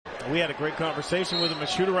We had a great conversation with him at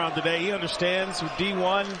shoot-around today. He understands who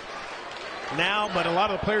D1 now, but a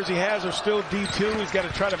lot of the players he has are still D2. He's got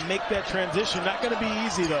to try to make that transition. Not going to be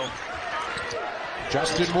easy, though.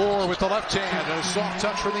 Justin Moore with the left hand and a soft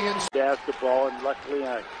touch from the inside. Basketball, and luckily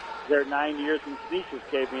their 9 years in Sneakers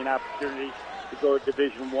gave me an opportunity to go to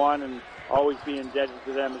Division I and always be indebted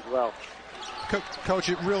to them as well. Coach,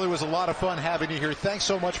 it really was a lot of fun having you here. Thanks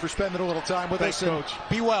so much for spending a little time with us. Coach.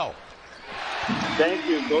 Be well. Thank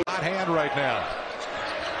you, Coach. Hot hand right now.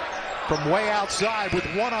 From way outside with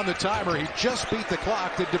 1 on the timer, he just beat the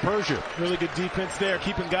clock to DePersia. Really good defense there,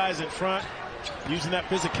 keeping guys in front, using that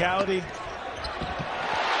physicality.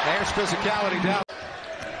 There's physicality down.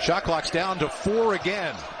 Shot clock's down to 4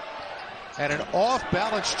 again. And an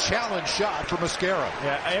off-balance challenge shot for Mascara.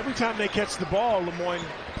 Yeah, every time they catch the ball, Lemoyne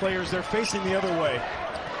players, they're facing the other way.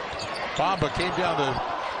 Bamba came down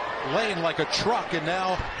the lane like a truck, and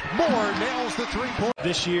now Moore nails the three-point.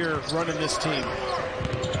 This year, running this team.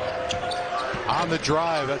 On the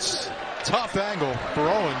drive, that's tough angle for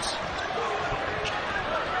Owens.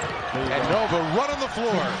 And Nova running the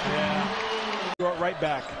floor. Yeah. Right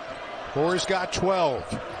back. Moore's got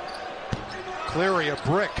 12. Cleary a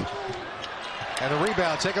brick. And the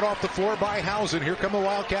rebound taken off the floor by Housen. Here come the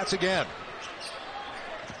Wildcats again.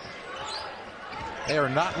 They are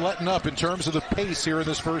not letting up in terms of the pace here in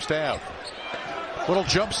this first half. Little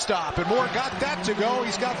jump stop, and Moore got that to go.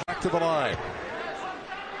 He's got back to the line.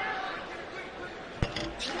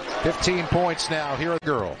 15 points now. Here,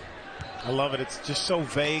 girl. I love it. It's just so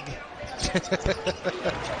vague.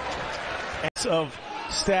 Of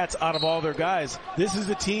stats out of all their guys. This is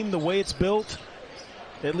a team, the way it's built,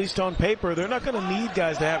 at least on paper, they're not going to need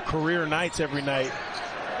guys to have career nights every night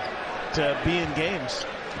to be in games.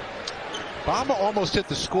 Bamba almost hit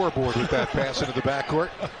the scoreboard with that pass into the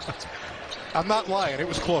backcourt. I'm not lying, it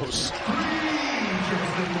was close.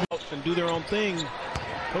 And do their own thing.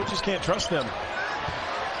 Coaches can't trust them.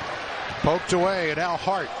 Poked away, and now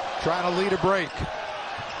Hart trying to lead a break.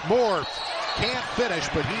 Moore can't finish,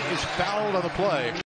 but he is fouled on the play.